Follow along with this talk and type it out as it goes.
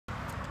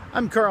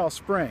I'm Karl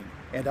Spring,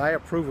 and I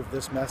approve of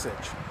this message.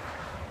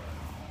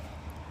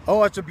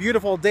 Oh, it's a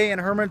beautiful day in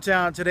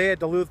Hermantown today at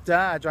Duluth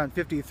Dodge on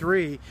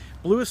 53.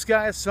 Blue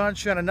skies,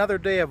 sunshine, another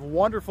day of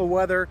wonderful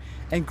weather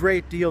and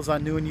great deals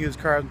on new and used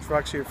cars and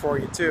trucks here for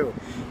you too.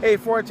 Hey,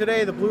 for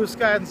today, the blue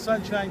skies and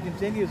sunshine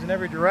continues in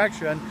every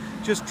direction.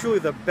 Just truly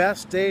the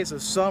best days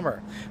of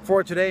summer.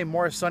 For today,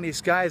 more sunny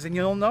skies, and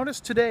you'll notice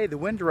today the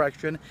wind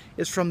direction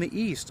is from the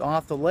east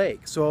off the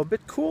lake. So a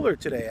bit cooler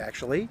today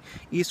actually.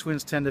 East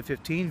winds 10 to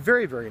 15,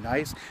 very, very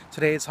nice.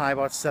 Today's high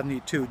about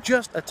 72,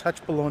 just a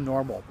touch below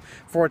normal.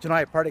 For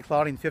tonight, partly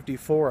cloudy and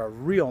 54, a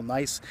real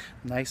nice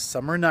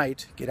summer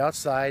night. Get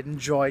outside,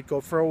 enjoy it, go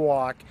for a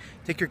walk.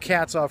 Take your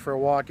cats out for a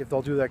walk if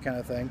they'll do that kind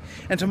of thing.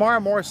 And tomorrow,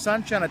 more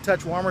sunshine, a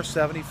touch warmer,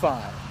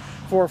 75.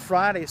 For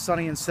Friday,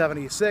 sunny and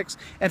 76,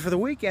 and for the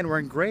weekend, we're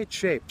in great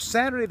shape.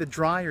 Saturday, the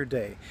drier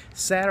day.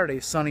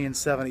 Saturday, sunny and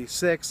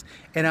 76,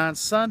 and on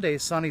Sunday,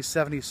 sunny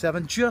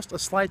 77, just a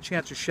slight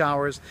chance of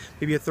showers,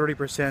 maybe a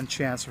 30%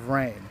 chance of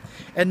rain.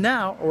 And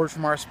now, a word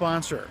from our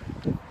sponsor,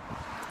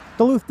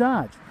 Duluth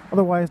Dodge,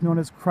 otherwise known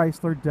as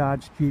Chrysler,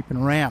 Dodge, Jeep,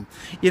 and Ram.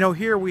 You know,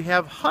 here we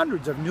have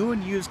hundreds of new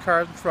and used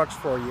cars and trucks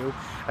for you.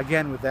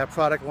 Again, with that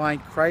product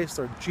line,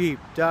 Chrysler, Jeep,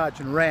 Dodge,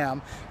 and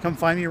Ram. Come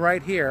find me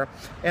right here.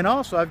 And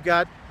also, I've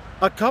got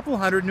a couple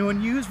hundred new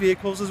and used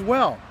vehicles as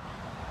well.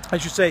 I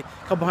should say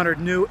a couple hundred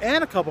new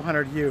and a couple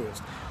hundred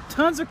used.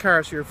 Tons of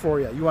cars here for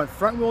you. You want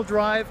front wheel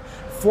drive,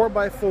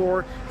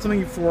 4x4,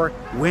 something for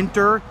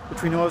winter,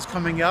 which we know is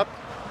coming up.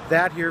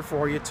 That here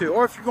for you too.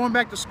 Or if you're going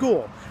back to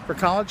school, for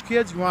college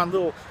kids, you want a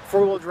little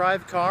four-wheel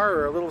drive car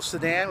or a little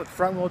sedan with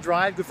front-wheel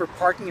drive, good for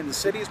parking in the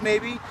cities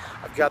maybe,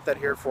 I've got that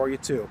here for you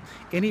too.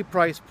 Any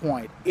price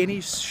point,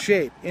 any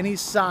shape, any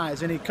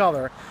size, any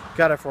color,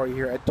 got it for you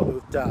here at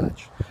Duluth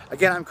Dodge.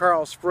 Again, I'm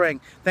Karl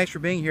Spring. Thanks for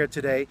being here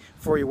today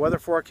for your weather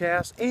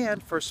forecast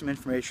and for some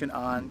information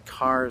on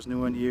cars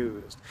new and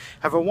used.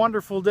 Have a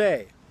wonderful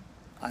day.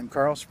 I'm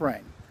Karl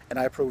Spring, and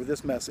I approve of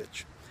this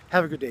message.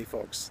 Have a good day,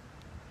 folks.